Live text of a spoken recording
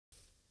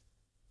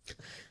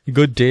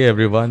Good day,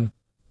 everyone.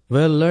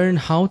 We'll learn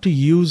how to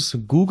use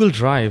Google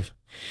Drive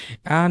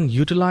and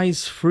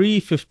utilize free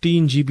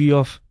 15 GB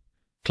of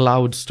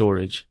cloud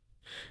storage.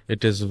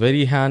 It is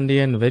very handy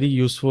and very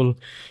useful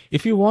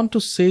if you want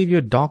to save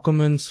your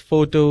documents,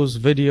 photos,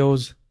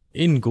 videos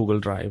in Google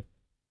Drive.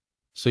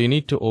 So you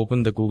need to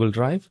open the Google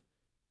Drive.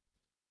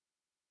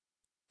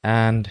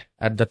 And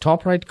at the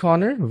top right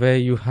corner where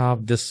you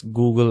have this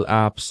Google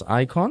Apps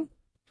icon,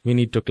 we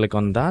need to click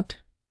on that.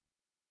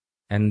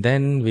 And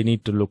then we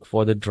need to look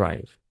for the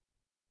drive.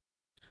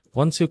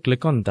 Once you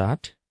click on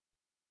that,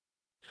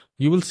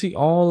 you will see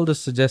all the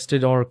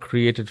suggested or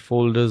created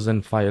folders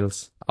and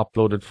files,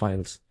 uploaded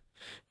files.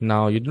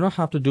 Now you do not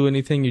have to do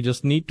anything. You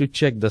just need to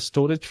check the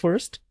storage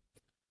first.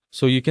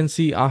 So you can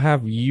see I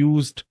have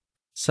used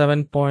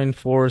 7.47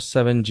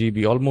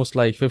 GB, almost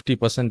like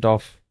 50%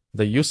 of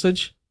the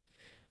usage.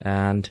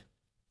 And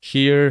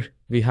here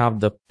we have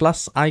the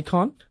plus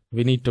icon.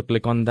 We need to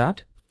click on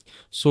that.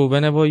 So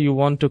whenever you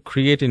want to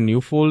create a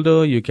new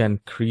folder, you can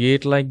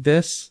create like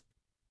this.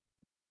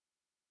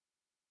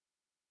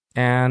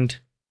 And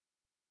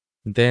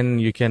then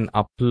you can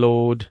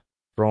upload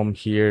from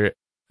here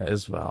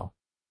as well.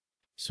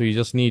 So you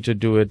just need to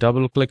do a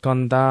double click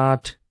on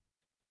that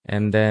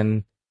and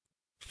then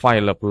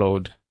file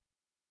upload.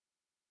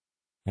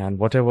 And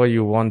whatever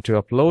you want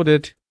to upload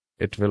it,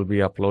 it will be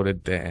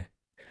uploaded there.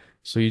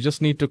 So you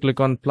just need to click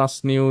on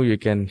plus new. You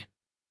can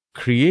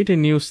create a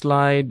new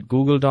slide,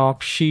 Google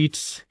Doc,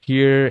 Sheets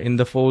here in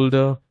the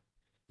folder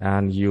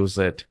and use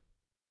it.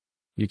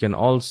 You can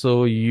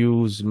also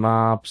use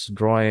maps,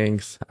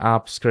 drawings,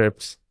 app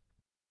scripts.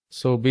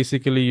 So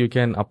basically you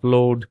can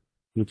upload,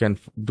 you can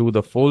do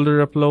the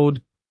folder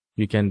upload,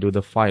 you can do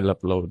the file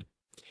upload.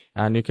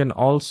 And you can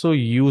also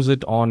use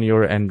it on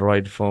your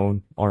Android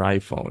phone or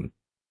iPhone.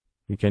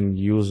 You can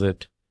use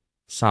it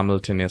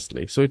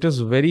simultaneously. So it is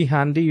very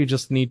handy. You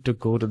just need to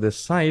go to this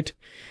site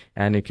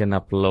and you can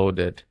upload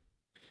it.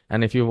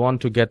 And if you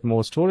want to get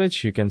more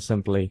storage, you can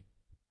simply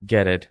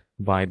get it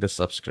by the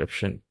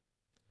subscription.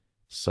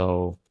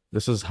 So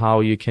this is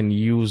how you can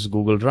use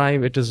Google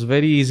Drive. It is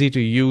very easy to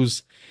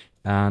use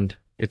and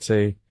it's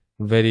a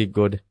very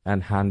good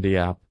and handy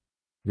app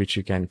which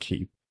you can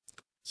keep.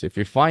 So if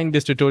you find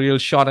this tutorial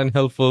short and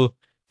helpful,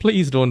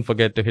 please don't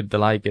forget to hit the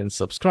like and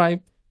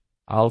subscribe.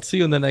 I'll see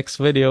you in the next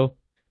video.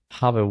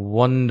 Have a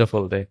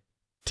wonderful day.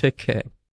 Take care.